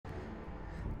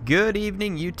Good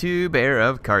evening, YouTube.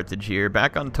 HeirofCarthage here,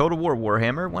 back on Total War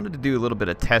Warhammer. Wanted to do a little bit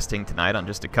of testing tonight on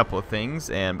just a couple of things,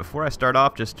 and before I start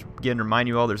off, just again remind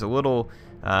you all, there's a little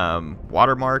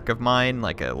watermark of mine,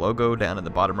 like a logo down in the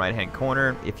bottom right-hand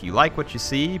corner. If you like what you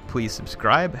see, please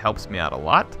subscribe. Helps me out a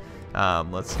lot.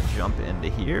 Let's jump into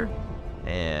here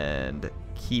and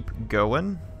keep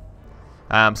going.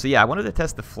 So yeah, I wanted to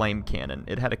test the flame cannon.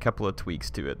 It had a couple of tweaks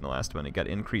to it in the last one. It got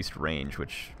increased range,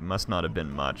 which must not have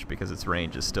been much because its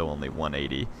range is still only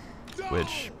 180,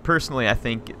 which personally I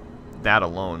think that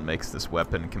alone makes this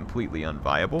weapon completely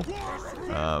unviable,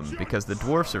 because the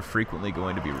dwarfs are frequently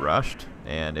going to be rushed,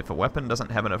 and if a weapon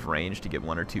doesn't have enough range to get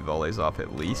one or two volleys off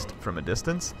at least from a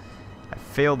distance, I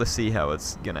fail to see how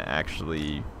it's going to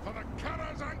actually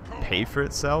pay for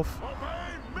itself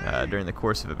during the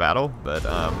course of a battle, but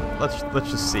let's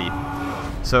just see.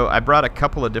 So I brought a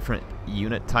couple of different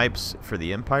unit types for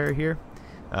the Empire here,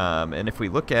 and if we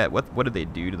look at what did they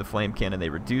do to the flame cannon, they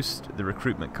reduced the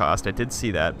recruitment cost. I did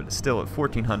see that, but it's still at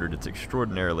 1400. It's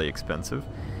extraordinarily expensive.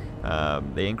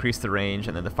 They increased the range,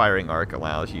 and then the firing arc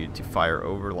allows you to fire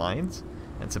over lines,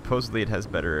 and supposedly it has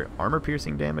better armor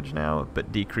piercing damage now,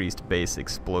 but decreased base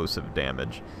explosive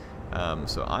damage.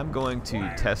 So I'm going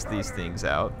to test these things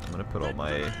out. I'm going to put all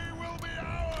my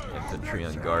infantry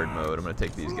on guard mode. I'm going to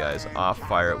take these guys off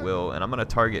fire at will, and I'm going to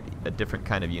target a different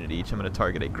kind of unit each. I'm going to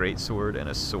target a greatsword and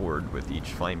a sword with each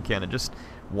flame cannon. Just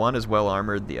one is well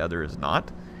armored, the other is not.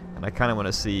 And I kind of want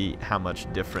to see how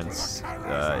much difference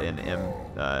in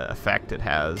effect it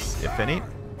has, if any.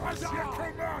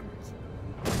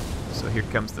 So here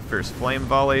comes the first flame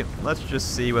volley. Let's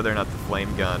just see whether or not the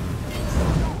flame gun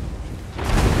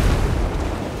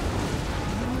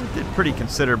did pretty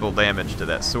considerable damage to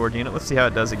that sword unit. Let's see how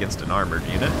it does against an armored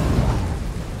unit.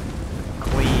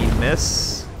 Clean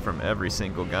miss from every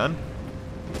single gun.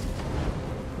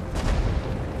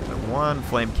 The one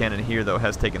flame cannon here, though,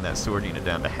 has taken that sword unit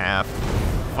down to half.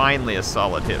 Finally a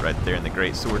solid hit right there in the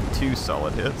great sword. 2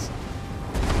 solid hits.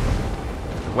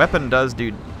 The weapon does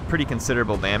do pretty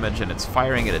considerable damage, and it's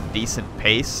firing at a decent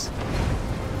pace.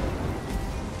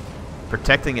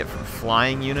 Protecting it from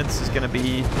flying units is going to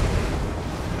be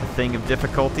thing of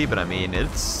difficulty, but I mean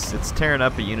it's tearing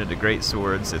up a unit of great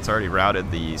swords. It's already routed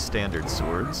the standard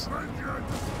swords.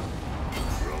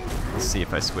 Let's see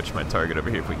if I switch my target over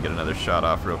here, if we can get another shot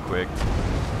off real quick.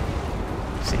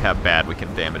 See how bad we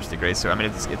can damage the great sword. I mean,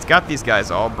 it's got these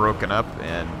guys all broken up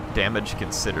and damaged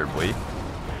considerably.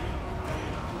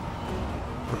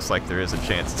 Looks like there is a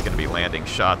chance it's going to be landing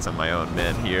shots on my own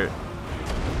men here.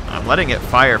 I'm letting it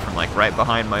fire from like right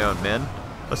behind my own men.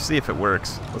 Let's see if it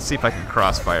works. Let's see if I can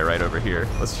crossfire right over here.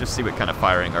 Let's just see what kind of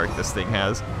firing arc this thing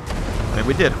has. I mean,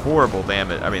 we did horrible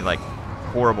damage. I mean, like,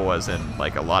 horrible as in,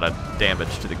 like, a lot of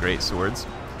damage to the great swords.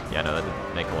 Yeah, no, that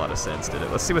didn't make a lot of sense, did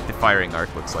it? Let's see what the firing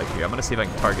arc looks like here. I'm going to see if I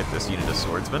can target this unit of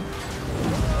swordsmen.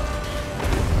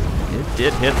 It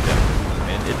did hit them.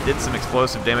 I mean, it did some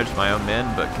explosive damage to my own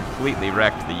men, but completely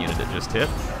wrecked the unit it just hit.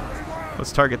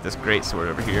 Let's target this great sword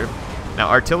over here. Now,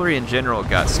 artillery in general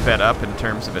got sped up in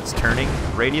terms of its turning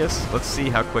radius. Let's see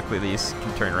how quickly these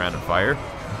can turn around and fire.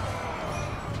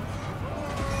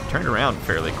 Turned around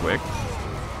fairly quick.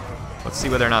 Let's see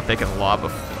whether or not they can lob a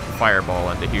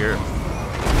fireball into here.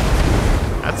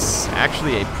 That's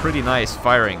actually a pretty nice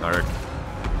firing arc.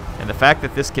 And the fact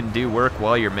that this can do work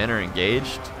while your men are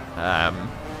engaged, I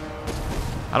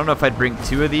don't know if I'd bring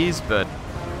 2 of these, but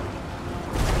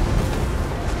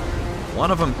one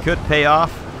of them could pay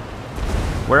off.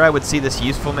 Where I would see this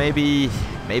useful maybe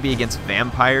against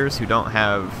vampires who don't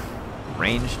have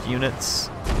ranged units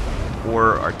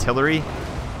or artillery,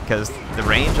 because the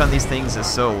range on these things is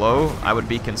so low. I would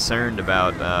be concerned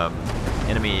about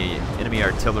enemy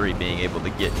artillery being able to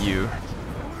get you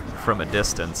from a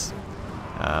distance,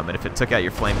 and if it took out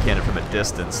your flame cannon from a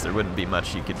distance, there wouldn't be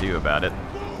much you could do about it,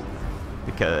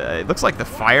 because it looks like the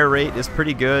fire rate is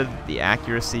pretty good, the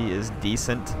accuracy is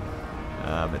decent.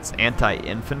 It's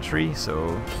anti-infantry, so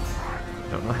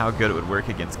I don't know how good it would work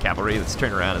against cavalry. Let's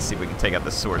turn around and see if we can take out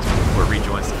the swordsman before it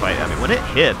rejoins the fight. I mean, when it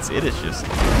hits, it is just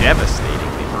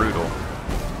devastatingly brutal.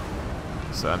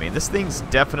 So, I mean, this thing's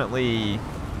definitely...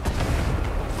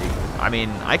 I mean,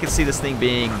 I could see this thing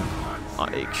being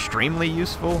extremely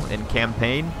useful in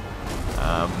campaign.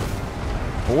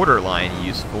 Borderline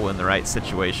useful in the right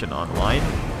situation online.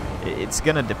 It's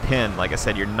going to depend. Like I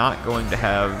said, you're not going to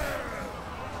have...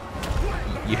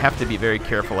 You have to be very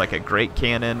careful, like a great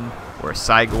cannon or a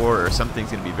Cygor or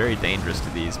something's going to be very dangerous to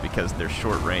these because they're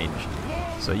short range.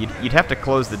 So you'd have to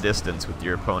close the distance with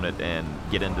your opponent and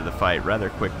get into the fight rather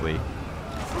quickly.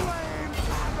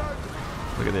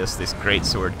 Look at this great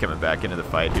sword coming back into the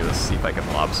fight here. Let's see if I can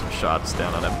lob some shots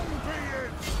down on him.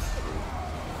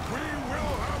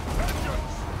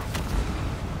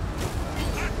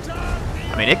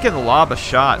 mean, it can lob a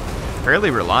shot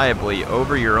fairly reliably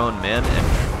over your own men,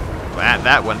 and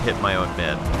that one hit my own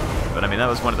men. But I mean, that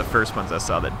was one of the first ones I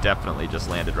saw that definitely just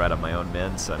landed right on my own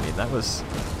men. So I mean, that was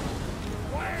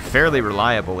fairly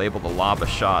reliable, able to lob a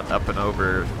shot up and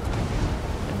over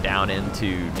and down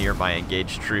into nearby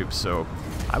engaged troops. So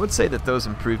I would say that those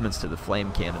improvements to the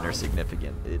flame cannon are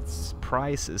significant. Its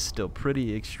price is still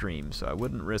pretty extreme, so I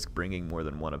wouldn't risk bringing more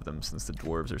than one of them since the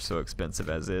dwarves are so expensive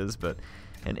as is, but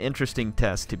an interesting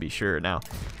test to be sure. Now,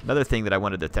 another thing that I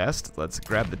wanted to test, let's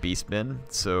grab the beastmen.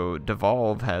 So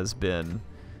devolve has been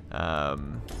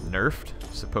nerfed,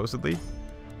 supposedly.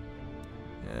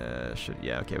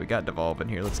 Yeah, okay, we got devolve in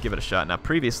here. Let's give it a shot. Now,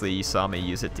 previously you saw me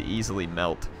use it to easily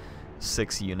melt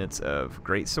 6 units of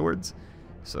greatswords.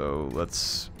 So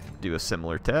let's do a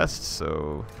similar test.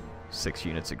 So 6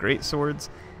 units of greatswords,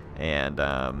 and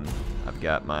I've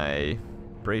got my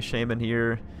Bray Shaman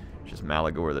here, which is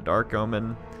Malagor the Dark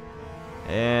Omen,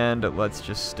 and let's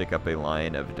just stick up a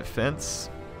line of defense.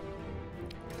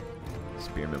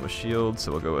 Spearmen with shields,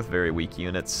 so we'll go with very weak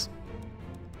units.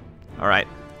 Alright,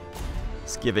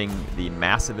 it's giving the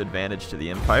massive advantage to the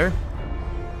Empire,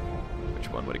 which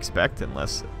one would expect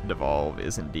unless devolve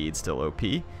is indeed still OP.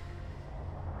 It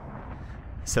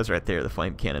says right there the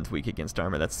flame cannon's weak against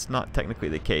armor. That's not technically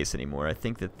the case anymore. I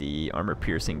think that the armor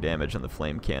piercing damage on the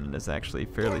flame cannon is actually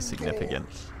fairly significant,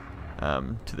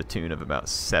 to the tune of about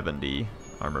 70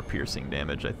 armor piercing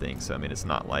damage, I think. So I mean, it's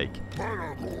not like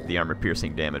the armor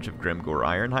piercing damage of Grimgore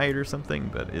Ironhide or something,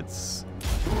 but it's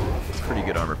pretty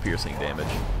good armor piercing damage.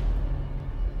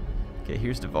 Okay,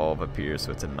 here's devolve up here,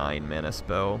 so it's a 9 mana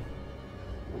spell.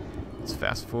 Let's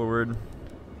fast forward.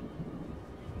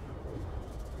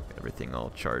 Everything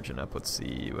all charging up. Let's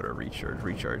see what our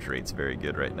recharge rate's very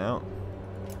good right now.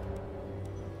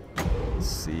 Let's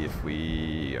see if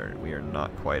we are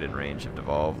not quite in range of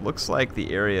devolve. Looks like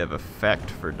the area of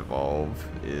effect for devolve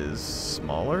is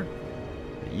smaller.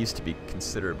 It used to be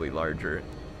considerably larger.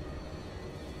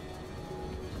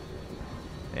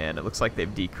 And it looks like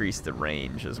they've decreased the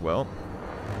range as well,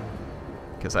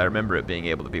 because I remember it being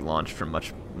able to be launched from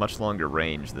much longer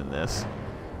range than this.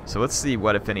 So let's see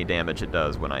what, if any, damage it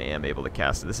does when I am able to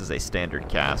cast it. This is a standard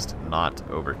cast, not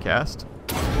overcast.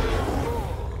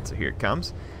 So here it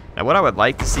comes. Now what I would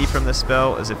like to see from this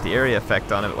spell is if the area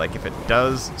effect on it, like if it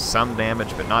does some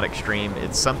damage but not extreme,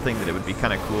 it's something that it would be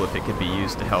kind of cool if it could be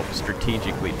used to help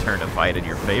strategically turn a fight in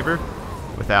your favor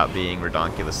without being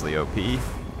redonkulously OP.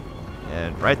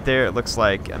 And right there it looks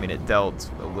like, I mean, it dealt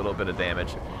a little bit of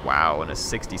damage. Wow, and a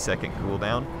 60-second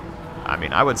cooldown. I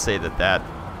mean, I would say that,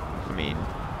 I mean,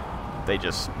 they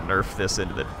just nerfed this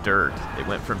into the dirt. It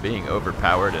went from being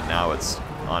overpowered and now it's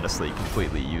honestly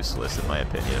completely useless in my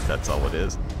opinion, if that's all it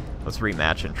is. Let's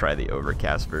rematch and try the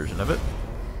overcast version of it.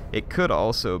 It could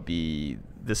also be,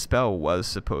 the spell was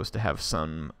supposed to have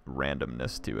some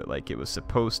randomness to it. Like, it was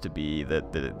supposed to be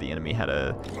that the enemy had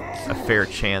a fair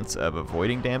chance of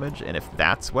avoiding damage, and if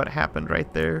that's what happened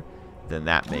right there, then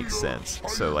that makes sense.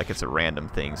 So like, it's a random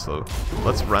thing. So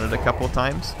let's run it a couple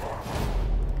times.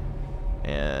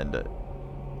 And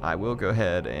I will go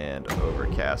ahead and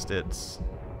overcast it.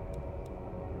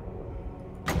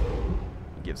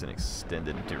 It gives an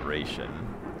extended duration,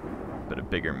 but a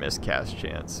bigger miscast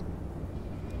chance.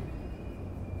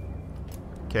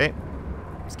 Okay,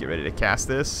 let's get ready to cast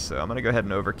this. So I'm going to go ahead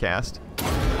and overcast.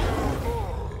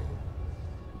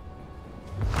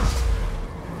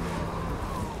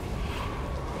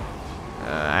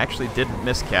 I actually didn't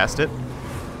miscast it.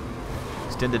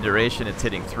 Extended duration, it's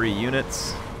hitting 3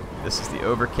 units. This is the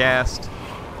overcast.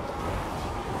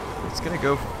 It's going to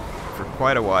go for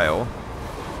quite a while.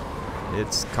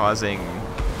 It's causing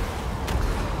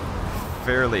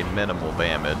fairly minimal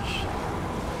damage.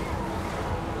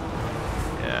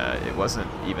 Yeah, it wasn't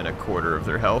even a quarter of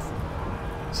their health.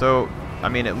 So, I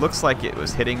mean, it looks like it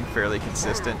was hitting fairly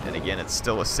consistent, and again, it's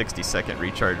still a 60-second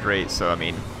recharge rate. So, I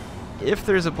mean, if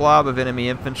there's a blob of enemy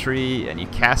infantry and you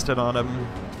cast it on them,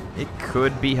 it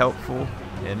could be helpful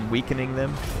in weakening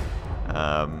them.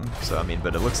 So, I mean,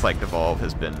 but it looks like devolve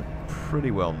has been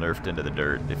pretty well nerfed into the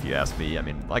dirt, if you ask me. I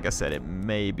mean, like I said, it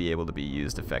may be able to be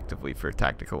used effectively for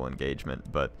tactical engagement,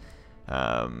 but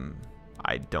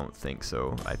I don't think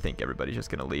so. I think everybody's just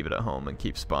going to leave it at home and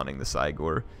keep spawning the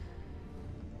Cygor.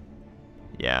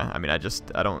 Yeah, I mean, I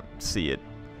don't see it.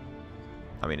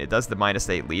 I mean, it does the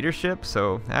 -8 leadership,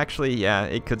 so actually, yeah,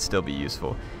 it could still be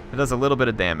useful. It does a little bit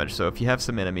of damage, so if you have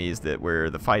some enemies where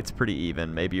the fight's pretty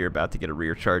even, maybe you're about to get a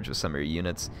rear charge with some of your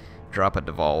units, drop a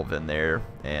devolve in there,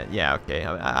 and yeah, okay,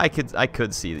 I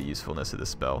could see the usefulness of this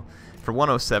spell. For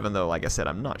 107, though, like I said,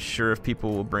 I'm not sure if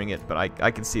people will bring it, but I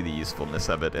can see the usefulness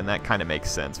of it, and that kind of makes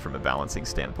sense from a balancing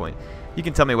standpoint. You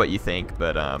can tell me what you think,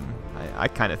 but I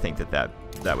kind of think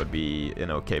that would be an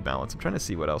okay balance. I'm trying to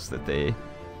see what else that they...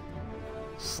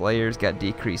 Slayer's got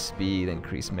decreased speed,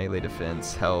 increased melee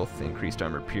defense, health, increased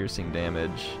armor piercing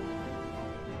damage.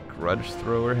 Grudge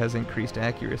Thrower has increased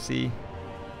accuracy.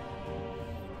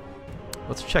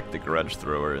 Let's check the Grudge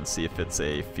Thrower and see if it's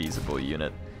a feasible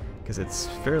unit, because it's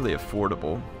fairly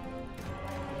affordable.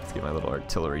 Let's get my little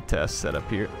artillery test set up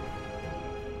here.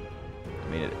 I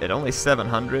mean, at only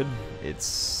 700, it's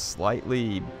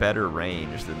slightly better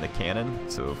range than the cannon,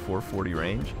 so 440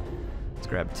 range. Let's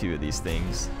grab 2 of these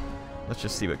things. Let's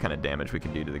just see what kind of damage we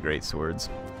can do to the great swords.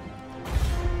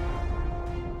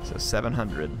 So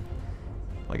 700.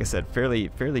 Like I said,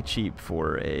 fairly cheap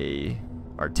for a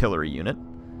artillery unit.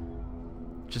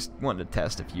 Just wanted to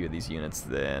test a few of these units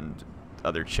and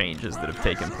other changes that have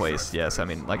taken place. Yes, I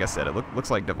mean, like I said, it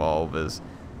looks like Devolve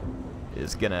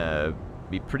is gonna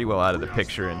be pretty well out of the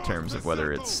picture in terms of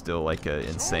whether it's still like a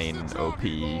insane OP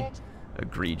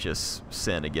egregious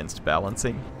sin against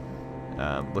balancing.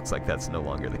 Looks like that's no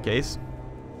longer the case.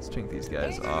 Let's turn these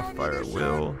guys off fire at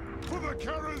will.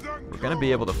 We're going to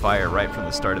be able to fire right from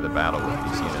the start of the battle with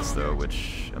these units, though,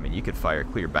 which, I mean, you could fire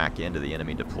clear back into the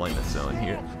enemy deployment zone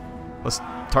here. Let's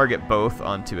target both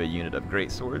onto a unit of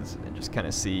greatswords and just kind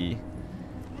of see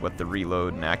what the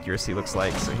reload and accuracy looks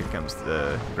like. So here comes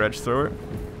the Grudge Thrower.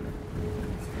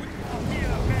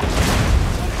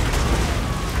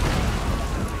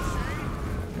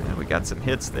 And we got some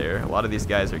hits there. A lot of these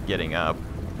guys are getting up.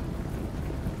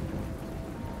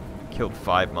 Killed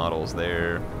 5 models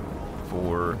there.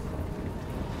 4.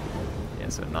 Yeah,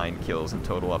 so 9 kills in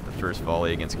total off the first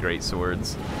volley against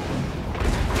greatswords.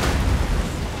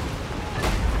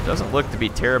 Doesn't look to be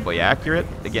terribly accurate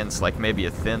against like maybe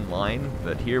a thin line,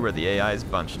 but here where the AI is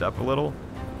bunched up a little,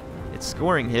 it's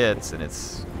scoring hits and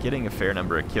it's getting a fair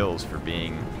number of kills for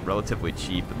being relatively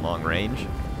cheap and long range.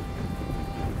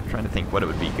 I'm trying to think what it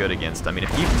would be good against. I mean,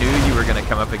 if you knew you were going to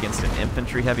come up against an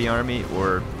infantry heavy army,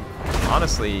 or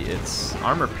honestly, it's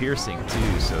armor piercing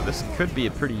too, so this could be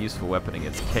a pretty useful weapon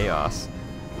against chaos.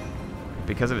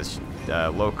 Because of its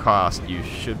low cost, you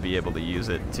should be able to use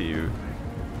it to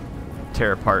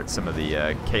tear apart some of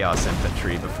the chaos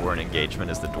infantry before an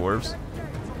engagement as the dwarves.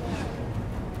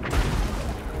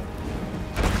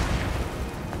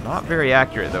 Not very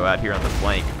accurate though out here on the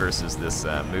flank versus this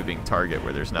moving target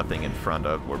where there's nothing in front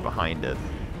of or behind it.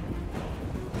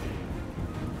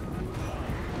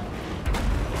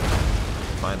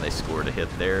 Finally scored a hit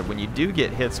there. When you do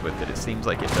get hits with it, it seems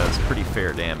like it does pretty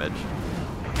fair damage.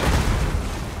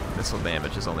 Missile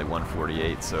damage is only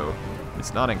 148, so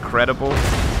it's not incredible.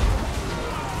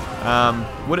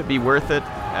 Would it be worth it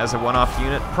as a one-off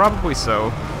unit? Probably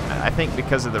so. I think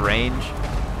because of the range,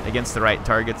 against the right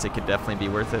targets, it could definitely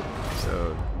be worth it.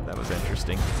 So that was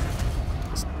interesting.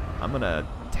 I'm going to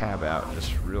tab out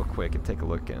just real quick and take a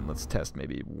look, and let's test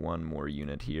maybe one more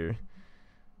unit here.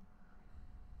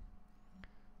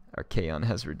 Archaon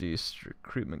has reduced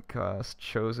recruitment cost.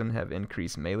 Chosen have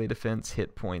increased melee defense,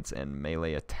 hit points, and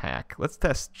melee attack. Let's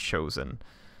test Chosen.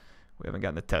 We haven't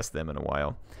gotten to test them in a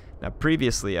while. Now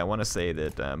previously, I want to say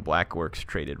that Black Orcs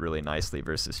traded really nicely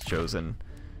versus Chosen.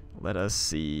 Let us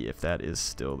see if that is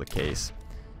still the case.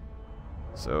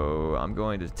 So I'm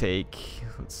going to take,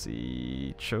 let's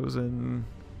see, Chosen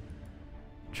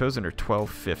are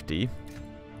 1250.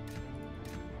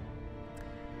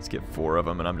 Let's get 4 of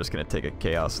them, and I'm just going to take a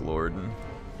Chaos Lord and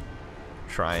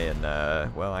try and,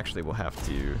 well, actually we'll have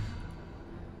to,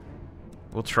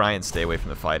 we'll try and stay away from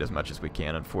the fight as much as we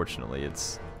can. Unfortunately,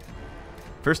 it's,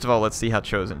 first of all, let's see how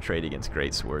Chosen trade against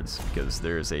greatswords, because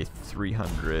there's a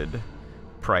 300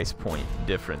 price point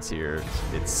difference here.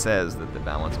 It says that the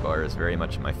balance bar is very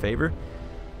much in my favor.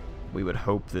 We would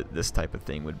hope that this type of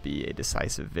thing would be a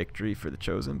decisive victory for the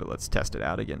Chosen, but let's test it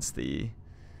out against the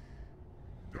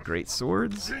great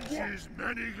swords.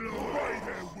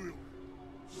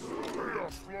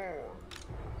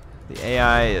 The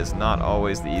AI is not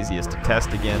always the easiest to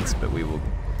test against, but we will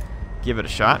give it a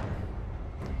shot.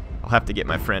 I'll have to get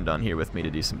my friend on here with me to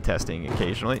do some testing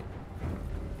occasionally.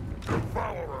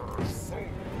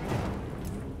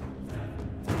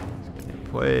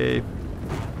 Play.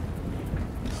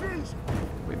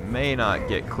 We may not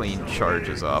get clean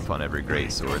charges off on every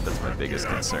greatsword. That's my biggest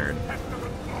concern.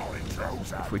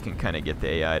 If we can kind of get the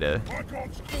AI to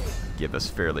give us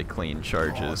fairly clean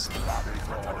charges.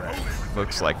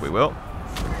 Looks like we will.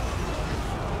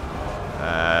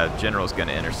 General's going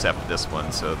to intercept this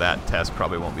one, so that test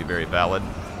probably won't be very valid.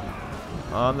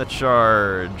 On the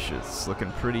charge, it's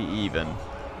looking pretty even.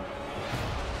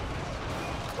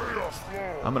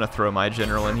 I'm going to throw my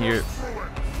general in here.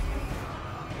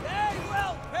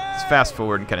 Let's fast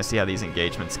forward and kind of see how these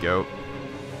engagements go.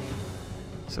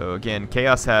 So again,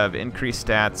 Chaos have increased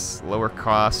stats, lower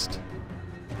cost,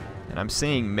 and I'm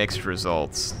seeing mixed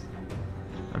results.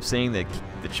 I'm seeing the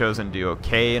Chosen do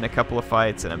okay in a couple of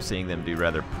fights, and I'm seeing them do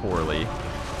rather poorly.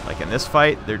 Like in this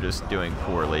fight, they're just doing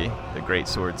poorly. The Great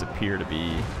Swords appear to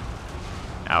be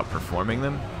outperforming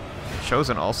them. The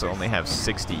Chosen also only have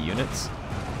 60 units.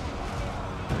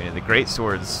 I mean, the Great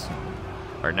Swords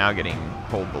are now getting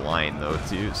hold the line though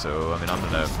too, so I mean, I'm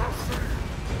gonna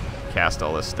cast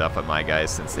all this stuff at my guys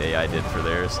since the AI did for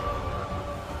theirs.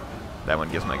 That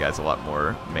one gives my guys a lot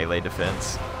more melee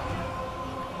defense.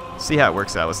 See how it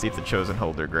works out. Let's see if the Chosen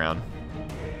hold their ground.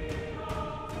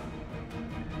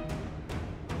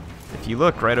 If you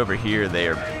look right over here, they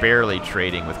are barely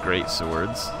trading with Great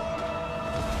Swords.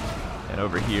 And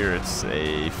over here, it's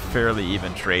a fairly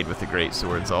even trade with the Great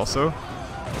Swords also.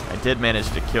 I did manage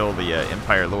to kill the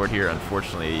Empire Lord here.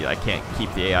 Unfortunately, I can't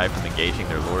keep the AI from engaging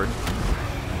their Lord.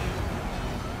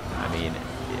 I mean,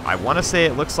 I want to say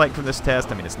it looks like from this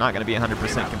test, I mean, it's not going to be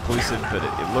 100% conclusive, but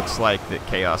it looks like that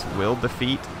Chaos will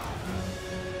defeat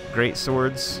Great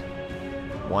Swords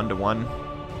 1-to-1.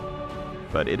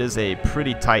 But it is a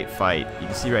pretty tight fight. You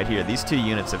can see right here, these two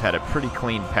units have had a pretty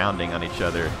clean pounding on each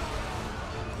other.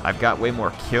 I've got way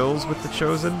more kills with the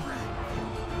Chosen.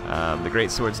 The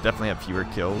Great Swords definitely have fewer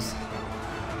kills,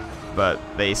 but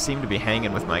they seem to be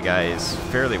hanging with my guys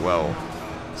fairly well.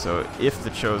 So if the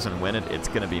Chosen win it, it's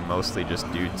going to be mostly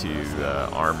just due to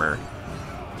armor.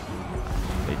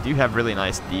 They do have really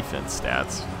nice defense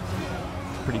stats.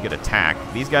 Pretty good attack.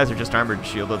 These guys are just armored and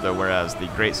shielded though, whereas the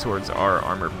Great Swords are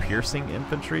armor-piercing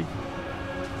infantry.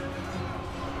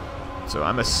 So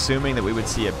I'm assuming that we would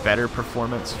see a better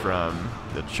performance from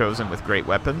the Chosen with great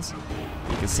weapons.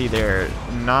 You can see there,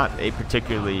 not a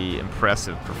particularly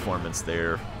impressive performance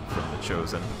there from the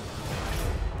Chosen.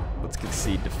 Let's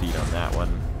concede defeat on that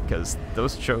one, because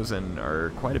those Chosen are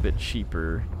quite a bit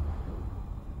cheaper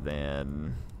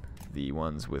than the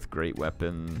ones with great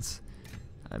weapons.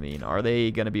 I mean, are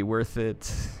they going to be worth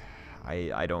it?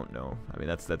 I don't know. I mean,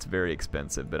 that's very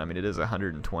expensive, but I mean, it is a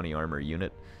 120 armor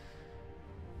unit.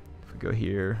 If we go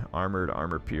here, armored,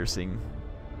 armor piercing.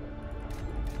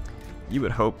 You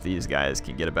would hope these guys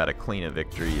can get about as clean a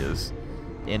victory as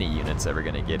any unit's ever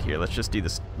going to get here. Let's just do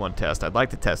this one test. I'd like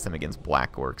to test them against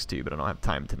Black Orcs too, but I don't have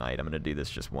time tonight. I'm going to do this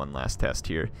just one last test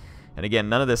here. And again,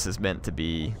 none of this is meant to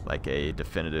be like a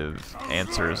definitive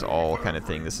answers all kind of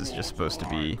thing. This is just supposed to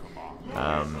be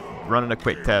running a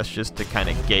quick test just to kind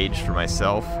of gauge for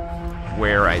myself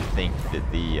where I think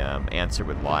that the answer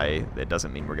would lie. That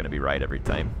doesn't mean we're going to be right every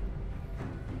time.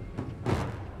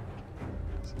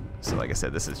 So like I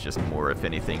said, this is just more, if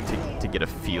anything, to get a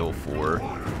feel for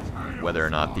whether or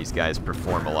not these guys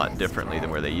perform a lot differently than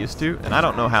where they used to. And I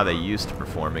don't know how they used to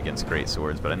perform against Great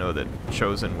Swords, but I know that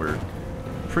Chosen were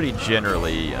pretty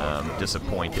generally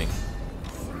disappointing.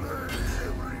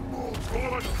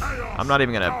 I'm not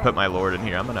even going to put my Lord in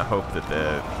here. I'm going to hope that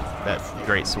that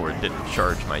Great Sword didn't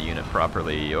charge my unit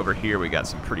properly. Over here we got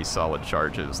some pretty solid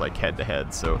charges, like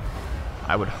head-to-head, so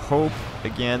I would hope,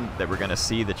 again, that we're going to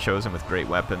see the Chosen with great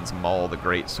weapons maul the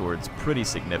Great Swords pretty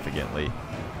significantly.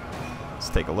 Let's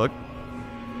take a look,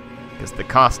 because the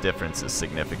cost difference is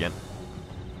significant.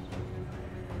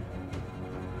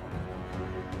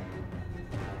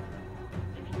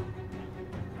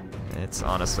 It's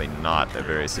honestly not a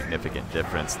very significant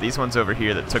difference. These ones over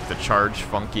here that took the charge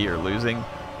funky are losing,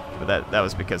 but that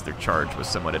was because their charge was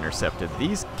somewhat intercepted.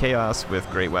 These Chaos with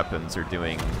great weapons are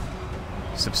doing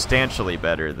substantially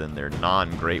better than their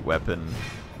non-great weapon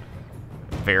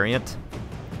variant,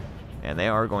 and they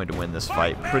are going to win this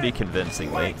fight pretty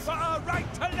convincingly.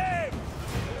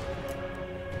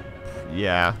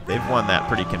 Yeah, they've won that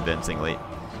pretty convincingly.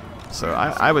 So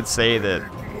I would say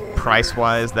that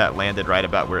price-wise, that landed right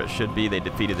about where it should be. They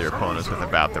defeated their opponents with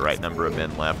about the right number of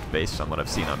men left based on what I've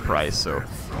seen on price. So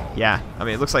yeah, I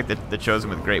mean, it looks like the Chosen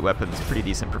with great weapons, pretty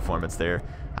decent performance there.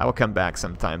 I will come back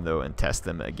sometime though and test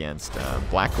them against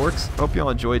Black Orcs. Hope you all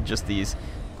enjoyed just these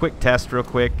quick tests real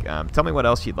quick. Tell me what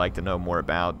else you'd like to know more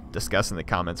about. Discuss in the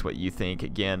comments what you think.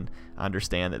 Again,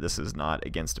 understand that this is not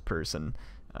against a person.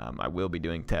 I will be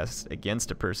doing tests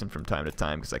against a person from time to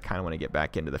time because I kind of want to get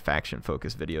back into the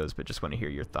faction-focused videos, but just want to hear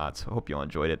your thoughts. I hope you all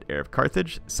enjoyed it.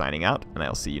 HeirofCarthage, signing out, and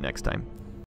I'll see you next time.